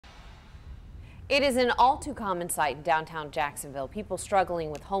It is an all too common sight in downtown Jacksonville, people struggling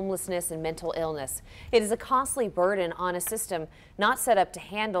with homelessness and mental illness. It is a costly burden on a system not set up to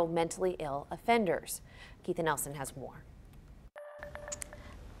handle mentally ill offenders. Keith Nelson has more.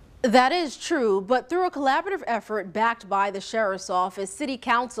 That is true, but through a collaborative effort backed by the Sheriff's Office, City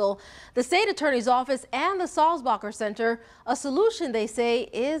Council, the State Attorney's Office, and the Sulzbacher Center, a solution, they say,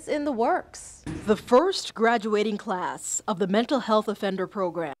 is in the works. The first graduating class of the Mental Health Offender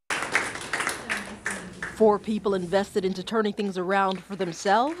Program. 4 people invested into turning things around for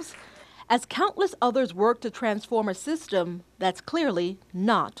themselves, as countless others work to transform a system that's clearly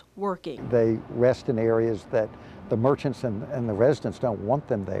not working. They rest in areas that the merchants and the residents don't want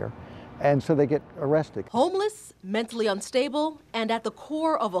them there, and so they get arrested. Homeless, mentally unstable, and at the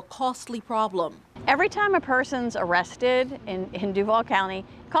core of a costly problem. Every time a person's arrested in Duval County,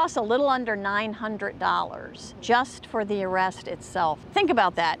 it costs a little under $900 just for the arrest itself. Think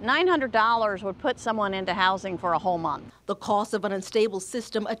about that. $900 would put someone into housing for a whole month. The cost of an unstable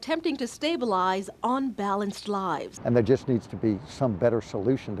system attempting to stabilize unbalanced lives. And there just needs to be some better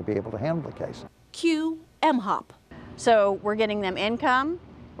solution to be able to handle the case. Cue MHOP. So we're getting them income,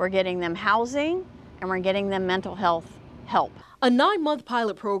 we're getting them housing, and we're getting them mental health help. A 9-month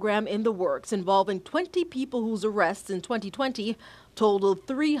pilot program in the works involving 20 people whose arrests in 2020 totaled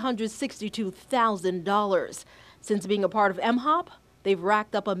 $362,000. Since being a part of MHOP, they've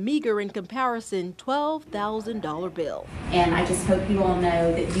racked up a meager in comparison $12,000 bill. And I just hope you all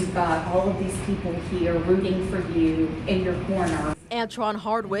know that you've got all of these people here rooting for you in your corner. Antron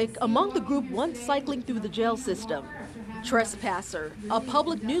Hardwick, among the group once cycling through the jail system. Trespasser, a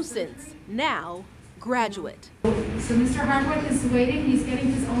public nuisance, now graduate. So Mr. Hardwick is waiting. He's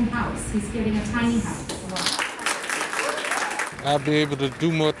getting his own house. He's getting a tiny house. I'll be able to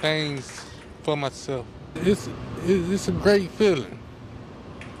do more things for myself. It's a great feeling.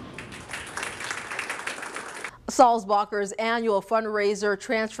 Sulzbacher's annual fundraiser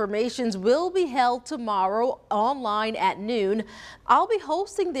Transformations will be held tomorrow online at noon. I'll be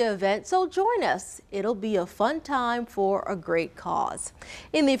hosting the event, so join us. It'll be a fun time for a great cause.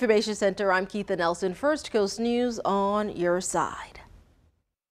 In the Information Center, I'm Keith Nelson, First Coast News on your side.